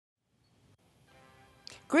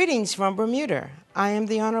Greetings from Bermuda. I am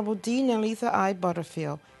the Honorable D. Nelitha I.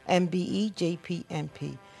 Butterfield, MBE, JP,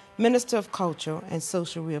 MP, Minister of Culture and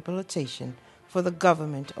Social Rehabilitation for the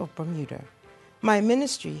Government of Bermuda. My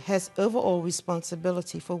ministry has overall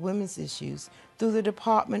responsibility for women's issues through the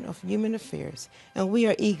Department of Human Affairs, and we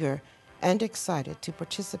are eager and excited to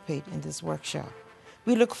participate in this workshop.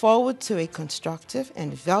 We look forward to a constructive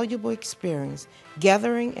and valuable experience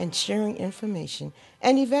gathering and sharing information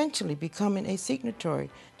and eventually becoming a signatory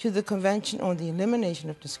to the Convention on the Elimination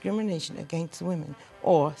of Discrimination Against Women,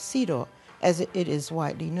 or CEDAW, as it is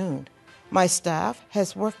widely known. My staff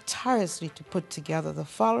has worked tirelessly to put together the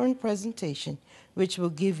following presentation, which will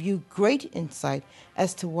give you great insight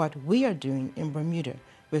as to what we are doing in Bermuda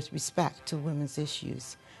with respect to women's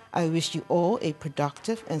issues. I wish you all a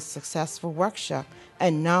productive and successful workshop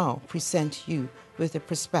and now present you with a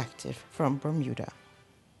perspective from Bermuda.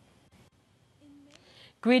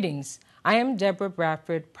 Greetings. I am Deborah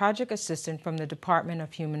Bradford, Project Assistant from the Department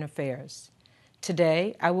of Human Affairs.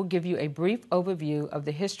 Today, I will give you a brief overview of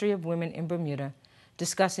the history of women in Bermuda,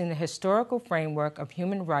 discussing the historical framework of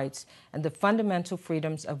human rights and the fundamental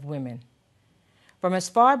freedoms of women. From as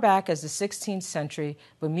far back as the 16th century,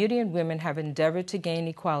 Bermudian women have endeavored to gain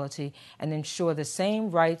equality and ensure the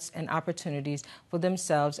same rights and opportunities for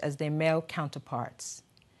themselves as their male counterparts.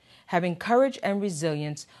 Having courage and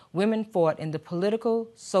resilience, women fought in the political,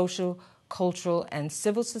 social, cultural, and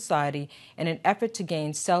civil society in an effort to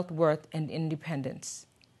gain self-worth and independence.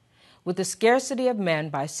 With the scarcity of men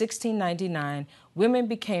by 1699, women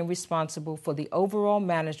became responsible for the overall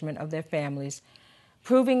management of their families,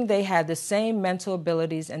 proving they had the same mental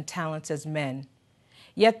abilities and talents as men.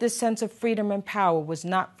 Yet this sense of freedom and power was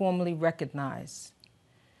not formally recognized.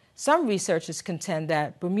 Some researchers contend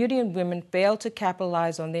that Bermudian women failed to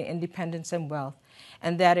capitalize on their independence and wealth,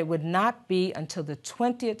 and that it would not be until the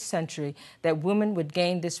 20th century that women would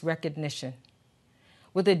gain this recognition.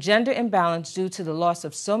 With a gender imbalance due to the loss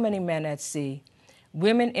of so many men at sea,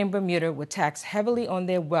 women in Bermuda were taxed heavily on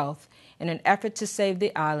their wealth in an effort to save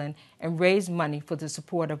the island and raise money for the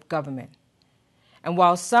support of government. And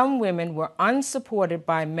while some women were unsupported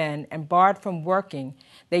by men and barred from working,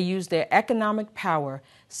 they used their economic power,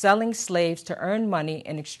 selling slaves to earn money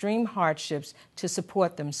in extreme hardships to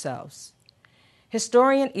support themselves.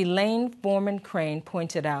 Historian Elaine Foreman Crane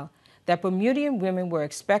pointed out that Bermudian women were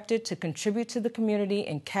expected to contribute to the community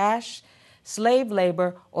in cash, slave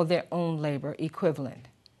labor, or their own labor equivalent.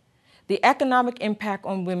 The economic impact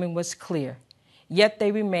on women was clear, yet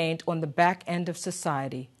they remained on the back end of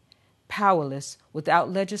society, powerless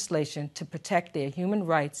without legislation to protect their human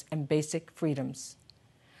rights and basic freedoms.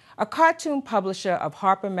 A cartoon publisher of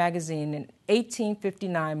Harper Magazine in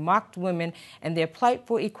 1859 mocked women and their plight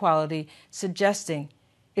for equality, suggesting,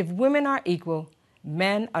 "If women are equal,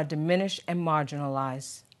 men are diminished and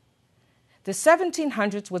marginalized." The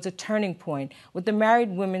 1700s was a turning point with the Married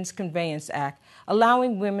Women's Conveyance Act,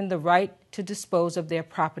 allowing women the right to dispose of their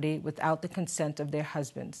property without the consent of their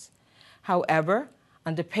husbands. However,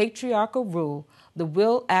 under patriarchal rule, the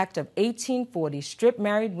Will Act of 1840 stripped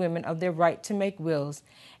married women of their right to make wills,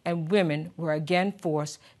 and women were again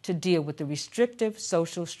forced to deal with the restrictive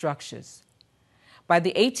social structures. By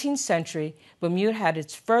the 18th century, Bermuda had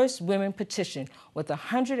its first women petition with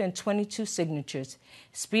 122 signatures,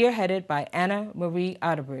 spearheaded by Anna Marie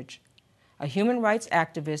Otterbridge, a human rights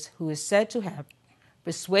activist who is said to have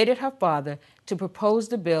persuaded her father to propose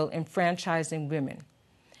the bill enfranchising women.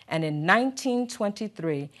 And in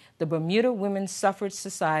 1923, the Bermuda Women's Suffrage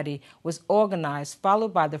Society was organized,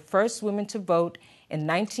 followed by the first women to vote in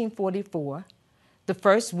 1944, the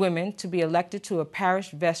first women to be elected to a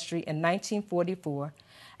parish vestry in 1944,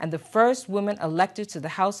 and the first woman elected to the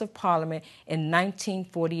House of Parliament in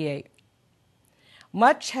 1948.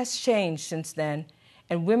 Much has changed since then,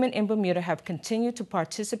 and women in Bermuda have continued to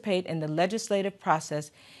participate in the legislative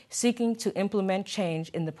process, seeking to implement change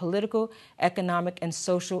in the political, economic, and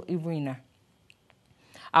social arena.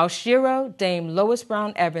 Our shero, Dame Lois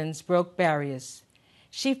Brown Evans, broke barriers.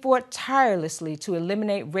 She fought tirelessly to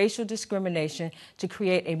eliminate racial discrimination to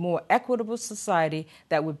create a more equitable society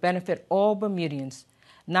that would benefit all Bermudians,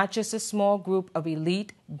 not just a small group of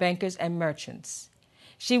elite bankers and merchants.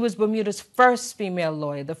 She was Bermuda's first female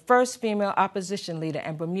lawyer, the first female opposition leader,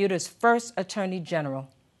 and Bermuda's first attorney general.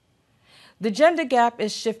 The gender gap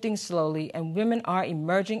is shifting slowly, and women are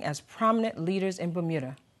emerging as prominent leaders in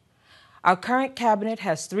Bermuda. Our current cabinet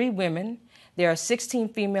has 3 women. There are 16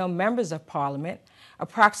 female members of Parliament.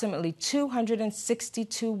 Approximately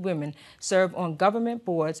 262 women serve on government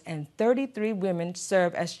boards, and 33 women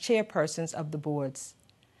serve as chairpersons of the boards.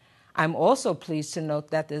 I'm also pleased to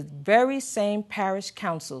note that the very same parish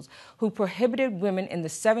councils who prohibited women in the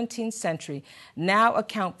 17th century now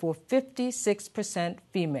account for 56%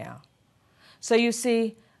 female. So you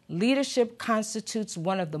see, leadership constitutes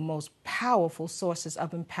one of the most powerful sources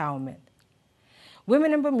of empowerment.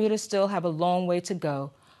 Women in Bermuda still have a long way to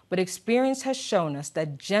go, but experience has shown us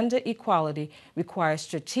that gender equality requires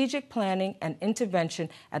strategic planning and intervention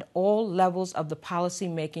at all levels of the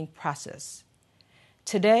policy-making process.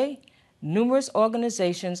 Today, numerous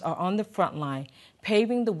organizations are on the front line,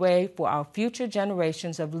 paving the way for our future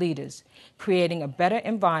generations of leaders, creating a better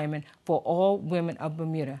environment for all women of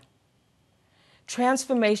Bermuda.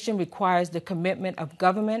 Transformation requires the commitment of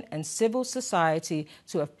government and civil society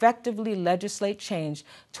to effectively legislate change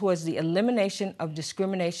towards the elimination of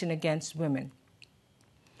discrimination against women.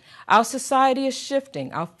 Our society is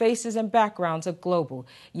shifting, our faces and backgrounds are global,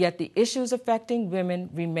 yet the issues affecting women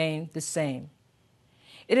remain the same.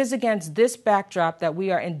 It is against this backdrop that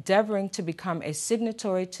we are endeavoring to become a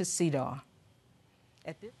signatory to CEDAW.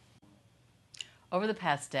 Over the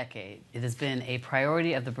past decade, it has been a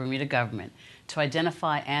priority of the Bermuda government to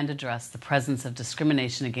identify and address the presence of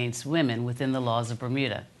discrimination against women within the laws of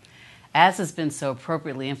Bermuda. As has been so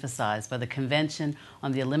appropriately emphasized by the Convention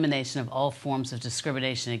on the Elimination of All Forms of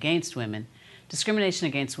Discrimination against Women, discrimination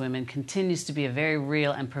against women continues to be a very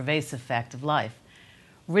real and pervasive fact of life.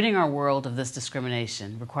 Ridding our world of this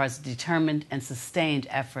discrimination requires a determined and sustained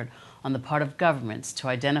effort on the part of governments to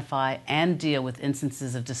identify and deal with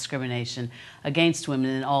instances of discrimination against women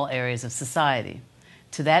in all areas of society.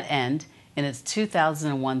 To that end, in its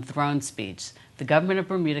 2001 throne speech, the government of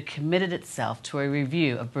Bermuda committed itself to a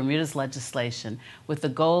review of Bermuda's legislation with the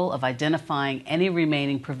goal of identifying any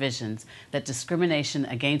remaining provisions that discrimination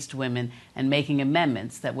against women and making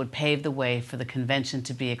amendments that would pave the way for the convention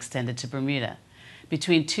to be extended to Bermuda.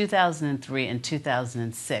 Between 2003 and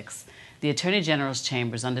 2006, the Attorney General's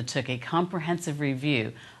Chambers undertook a comprehensive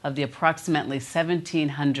review of the approximately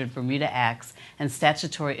 1,700 Bermuda Acts and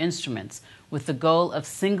statutory instruments with the goal of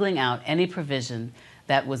singling out any provision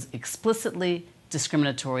that was explicitly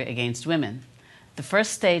discriminatory against women. The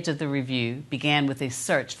first stage of the review began with a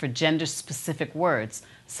search for gender-specific words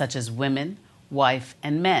such as women, wife,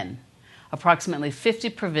 and men. Approximately 50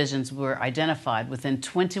 provisions were identified within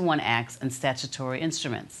 21 acts and statutory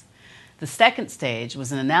instruments. The second stage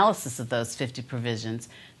was an analysis of those 50 provisions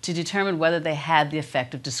to determine whether they had the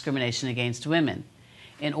effect of discrimination against women.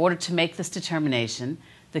 In order to make this determination,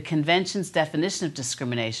 the Convention's definition of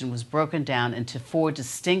discrimination was broken down into 4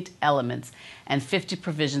 distinct elements, and 50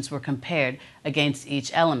 provisions were compared against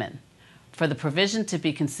each element. For the provision to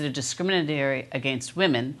be considered discriminatory against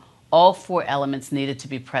women, all 4 elements needed to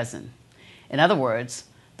be present. In other words,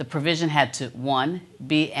 the provision had to, 1,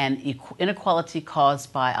 be an inequality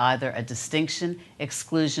caused by either a distinction,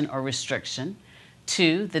 exclusion, or restriction.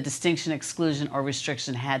 2, the distinction, exclusion, or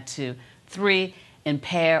restriction had to, 3,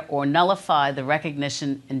 impair or nullify the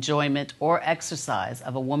recognition, enjoyment, or exercise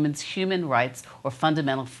of a woman's human rights or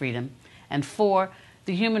fundamental freedom. And 4,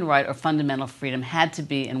 the human right or fundamental freedom had to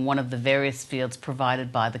be in one of the various fields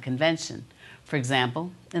provided by the Convention. For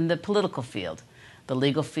example, in the political field, the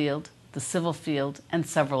legal field, the civil field, and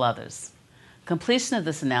several others. Completion of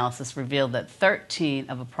this analysis revealed that 13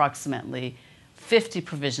 of approximately 50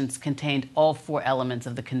 provisions contained all 4 elements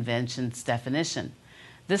of the Convention's definition.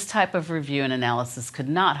 This type of review and analysis could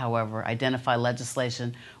not, however, identify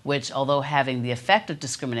legislation which, although having the effect of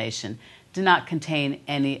discrimination, did not contain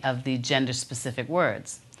any of the gender-specific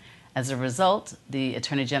words. As a result, the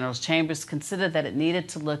Attorney General's Chambers considered that it needed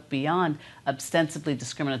to look beyond ostensibly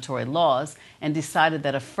discriminatory laws and decided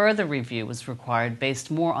that a further review was required based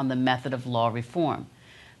more on the method of law reform.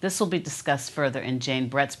 This will be discussed further in Jane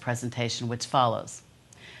Brett's presentation, which follows.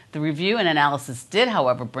 The review and analysis did,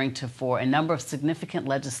 however, bring to fore a number of significant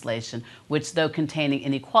legislation which, though containing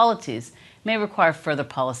inequalities, may require further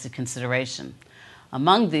policy consideration.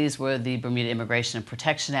 Among these were the Bermuda Immigration and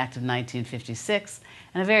Protection Act of 1956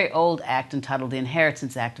 and a very old act entitled the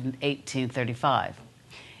Inheritance Act of 1835.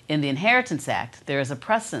 In the Inheritance Act, there is a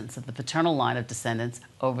precedence of the paternal line of descendants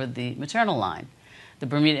over the maternal line. The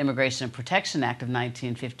Bermuda Immigration and Protection Act of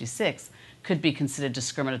 1956 could be considered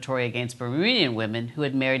discriminatory against Bermudian women who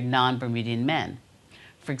had married non-Bermudian men.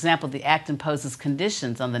 For example, the act imposes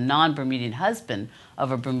conditions on the non-Bermudian husband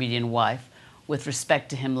of a Bermudian wife with respect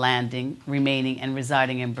to him landing, remaining, and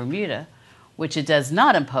residing in Bermuda, which it does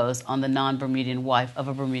not impose on the non-Bermudian wife of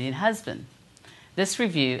a Bermudian husband. This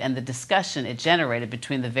review and the discussion it generated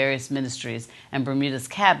between the various ministries and Bermuda's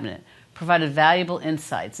cabinet provided valuable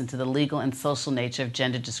insights into the legal and social nature of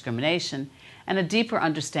gender discrimination and a deeper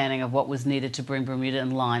understanding of what was needed to bring Bermuda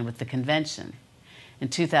in line with the Convention. In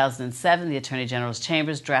 2007, the Attorney General's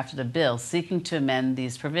Chambers drafted a bill seeking to amend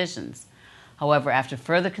these provisions. However, after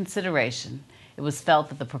further consideration, it was felt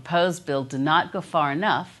that the proposed bill did not go far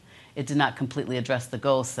enough. It did not completely address the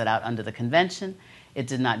goals set out under the Convention. It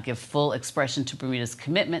did not give full expression to Bermuda's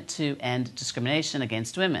commitment to end discrimination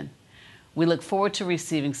against women. We look forward to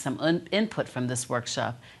receiving some input from this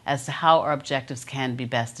workshop as to how our objectives can be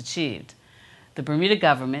best achieved. The Bermuda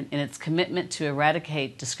government, in its commitment to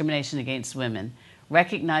eradicate discrimination against women,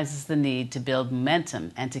 recognizes the need to build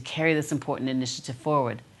momentum and to carry this important initiative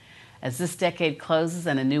forward. As this decade closes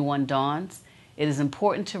and a new one dawns, it is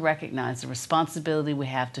important to recognize the responsibility we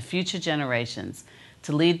have to future generations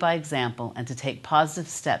to lead by example and to take positive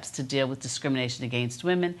steps to deal with discrimination against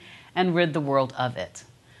women and rid the world of it.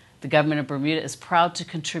 The government of Bermuda is proud to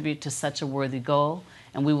contribute to such a worthy goal,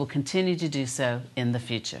 and we will continue to do so in the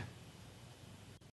future.